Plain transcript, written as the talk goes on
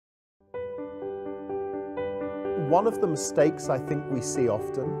One of the mistakes I think we see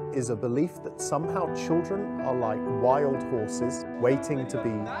often is a belief that somehow children are like wild horses waiting to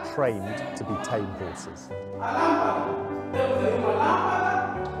be trained to be tame horses.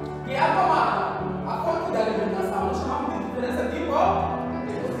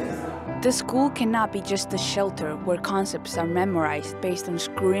 The school cannot be just a shelter where concepts are memorized based on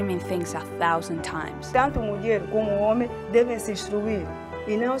screaming things 1,000 times. Tanto mulher como homem devem se instruir,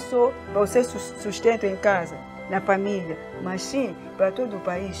 e não só para o seu sustento em casa, na família, mas sim para todo o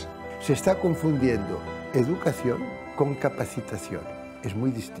país. Se está confundiendo educación con capacitación. Es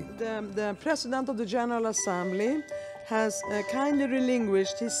muy distinto. The President of the General Assembly has kindly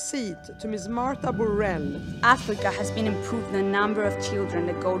relinquished his seat to Ms. Marta Borrell. Africa has been improving the number of children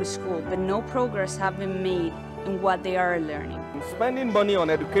that go to school, but no progress has been made in what they are learning. Spending money on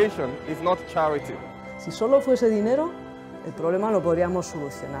education is not charity. Si solo fuese dinero, el problema lo podríamos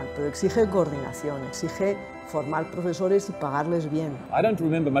solucionar, pero exige coordinación, exige formar profesores y pagarles bien. I don't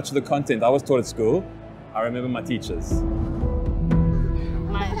remember much of the content I was taught at school. I remember my teachers.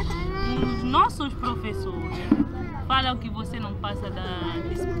 Mas os nossos professores falam que você não passa da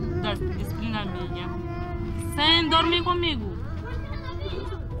disciplina minha sem dormir conmigo.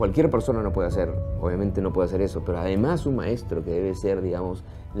 Cualquier persona no puede hacer, obviamente no puede hacer eso, pero además un maestro que debe ser, digamos,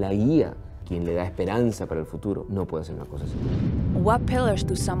 la guía, quien le da esperanza para el futuro, no puede hacer una cosa así. What pillars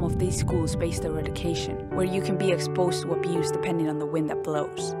do some of these schools base their education, where you can be exposed to abuse depending on the wind that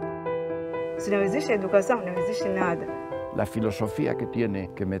blows? Se não existe educação, não existe nada. La filosofía que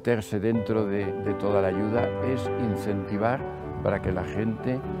tiene que meterse dentro de toda la ayuda es incentivar para que la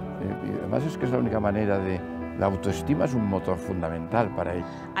gente, además es que es la única manera de, la autoestima es un motor fundamental para ello.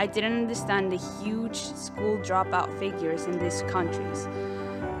 I didn't understand the huge school dropout figures in these countries.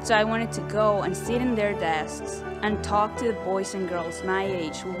 So I wanted to go and sit in their desks and talk to the boys and girls my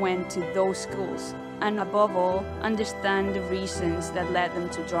age who went to those schools, and above all, understand the reasons that led them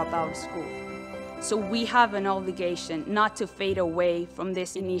to drop out of school. So we have an obligation not to fade away from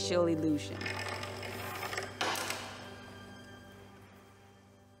this initial illusion.